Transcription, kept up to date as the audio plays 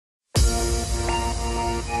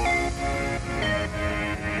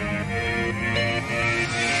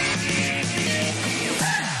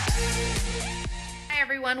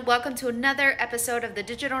everyone. Welcome to another episode of the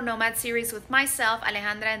Digital Nomad series with myself,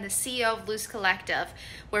 Alejandra, and the CEO of Luz Collective,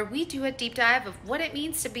 where we do a deep dive of what it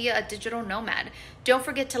means to be a digital nomad. Don't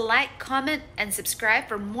forget to like, comment, and subscribe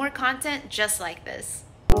for more content just like this.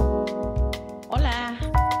 Hola.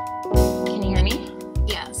 Can you hear me?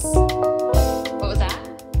 Yes. What was that?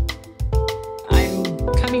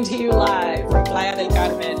 I'm coming to you live from Playa del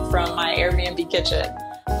Carmen from my Airbnb kitchen.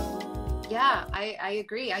 Yeah, I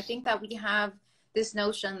agree. I think that we have this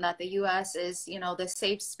notion that the US is, the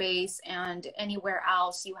safe space, and anywhere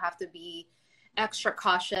else you have to be extra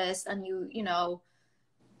cautious, and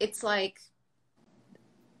it's like,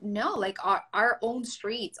 no, like our own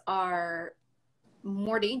streets are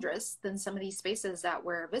more dangerous than some of these spaces that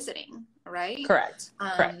we're visiting, right? Correct.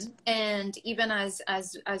 Correct. And even as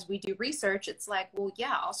we do research, it's like, well,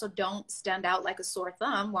 yeah, also don't stand out like a sore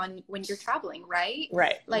thumb when you're traveling, right?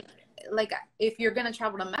 Right. Like if you're going to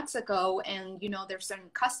travel to Mexico and, there's certain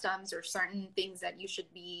customs or certain things that you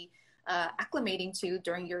should be acclimating to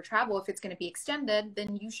during your travel, if it's going to be extended,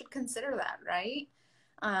 then you should consider that, right?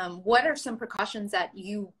 What are some precautions that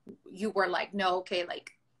you were like, no, okay,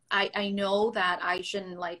 like I know that I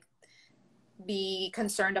shouldn't like be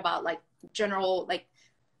concerned about like general,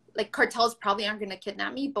 like cartels probably aren't going to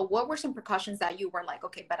kidnap me, but what were some precautions that you were like,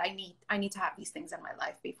 okay, but I need to have these things in my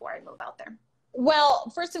life before I move out there? Well,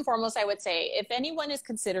 first and foremost, I would say if anyone is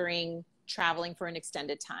considering traveling for an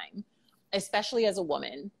extended time, especially as a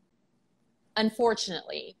woman,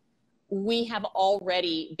 unfortunately, we have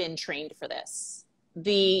already been trained for this.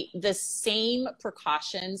 The same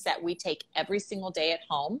precautions that we take every single day at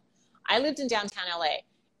home. I lived in downtown LA.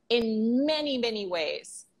 In many, many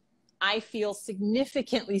ways, I feel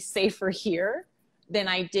significantly safer here than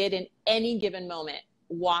I did in any given moment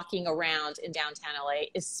walking around in downtown LA,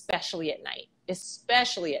 especially at night,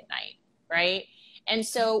 right? And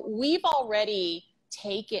so we've already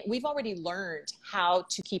learned how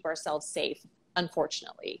to keep ourselves safe,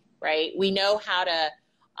 unfortunately, right? We know how to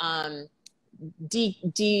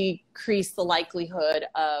decrease the likelihood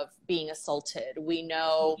of being assaulted. We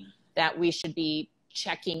know that we should be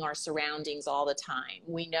checking our surroundings all the time.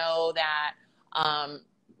 We know that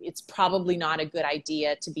it's probably not a good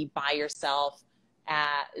idea to be by yourself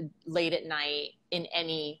late at night in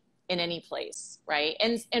any place, right?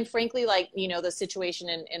 And frankly, like, the situation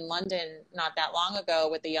in London not that long ago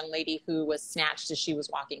with the young lady who was snatched as she was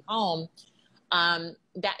walking home,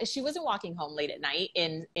 that she wasn't walking home late at night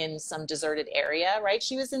in some deserted area, right?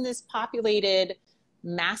 She was in this populated,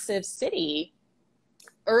 massive city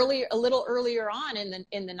a little earlier on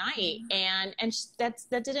in the night, and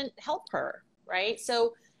that didn't help her, right?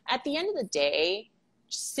 So at the end of the day,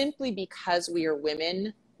 simply because we are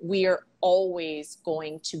women, we are always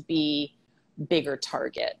going to be bigger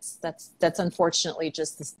targets. That's unfortunately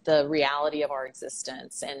just the reality of our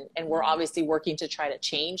existence. And we're obviously working to try to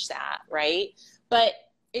change that, right? But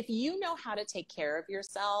if you know how to take care of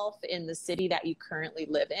yourself in the city that you currently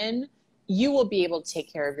live in, you will be able to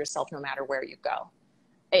take care of yourself no matter where you go.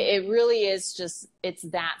 It really is it's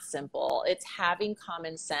that simple. It's having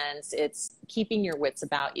common sense. It's keeping your wits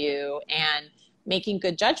about you and making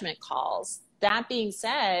good judgment calls. That being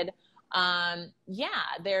said,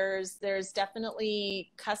 there's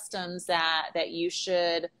definitely customs that you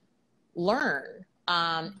should learn,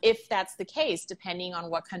 if that's the case, depending on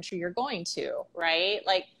what country you're going to, right?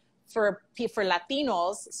 Like for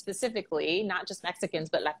Latinos specifically, not just Mexicans,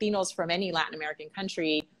 but Latinos from any Latin American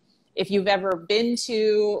country, if you've ever been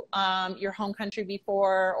to your home country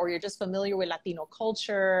before, or you're just familiar with Latino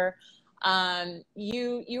culture,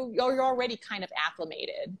 you're already kind of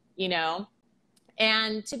acclimated,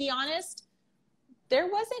 And to be honest, there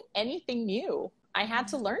wasn't anything new I had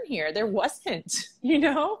to learn here. There wasn't,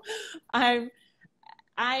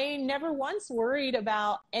 I never once worried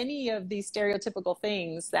about any of these stereotypical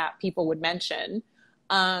things that people would mention.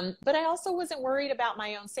 But I also wasn't worried about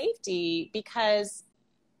my own safety, because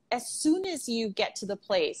as soon as you get to the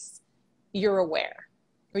place, you're aware,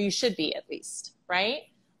 or you should be at least, right?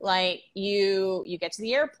 Like you get to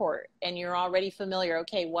the airport and you're already familiar.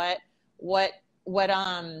 Okay, what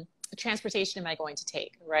transportation am I going to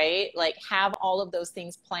take, right? Like have all of those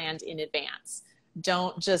things planned in advance.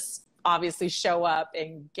 Don't just obviously show up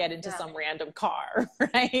and get into some random car,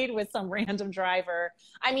 right? With some random driver.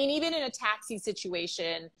 I mean, even in a taxi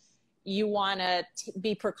situation, you want to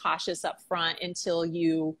be precautious up front until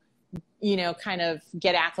you kind of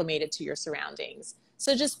get acclimated to your surroundings.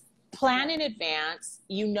 So just plan in advance,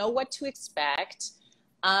 what to expect,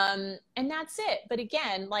 and that's it. But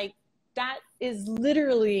again, like that is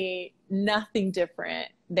literally nothing different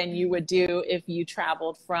than you would do if you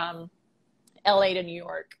traveled from LA to New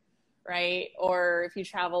York, right? Or if you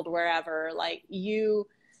traveled wherever, like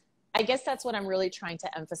I guess that's what I'm really trying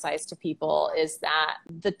to emphasize to people, is that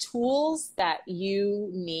the tools that you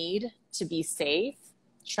need to be safe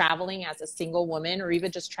traveling as a single woman, or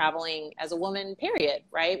even just traveling as a woman, period,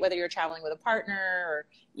 right? Whether you're traveling with a partner or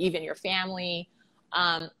even your family,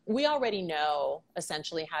 we already know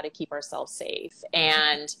essentially how to keep ourselves safe.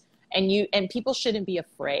 And people shouldn't be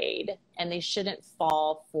afraid, and they shouldn't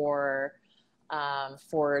fall for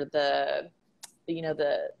the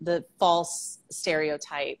the false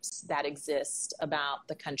stereotypes that exist about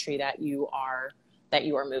the country that you are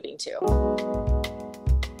moving to.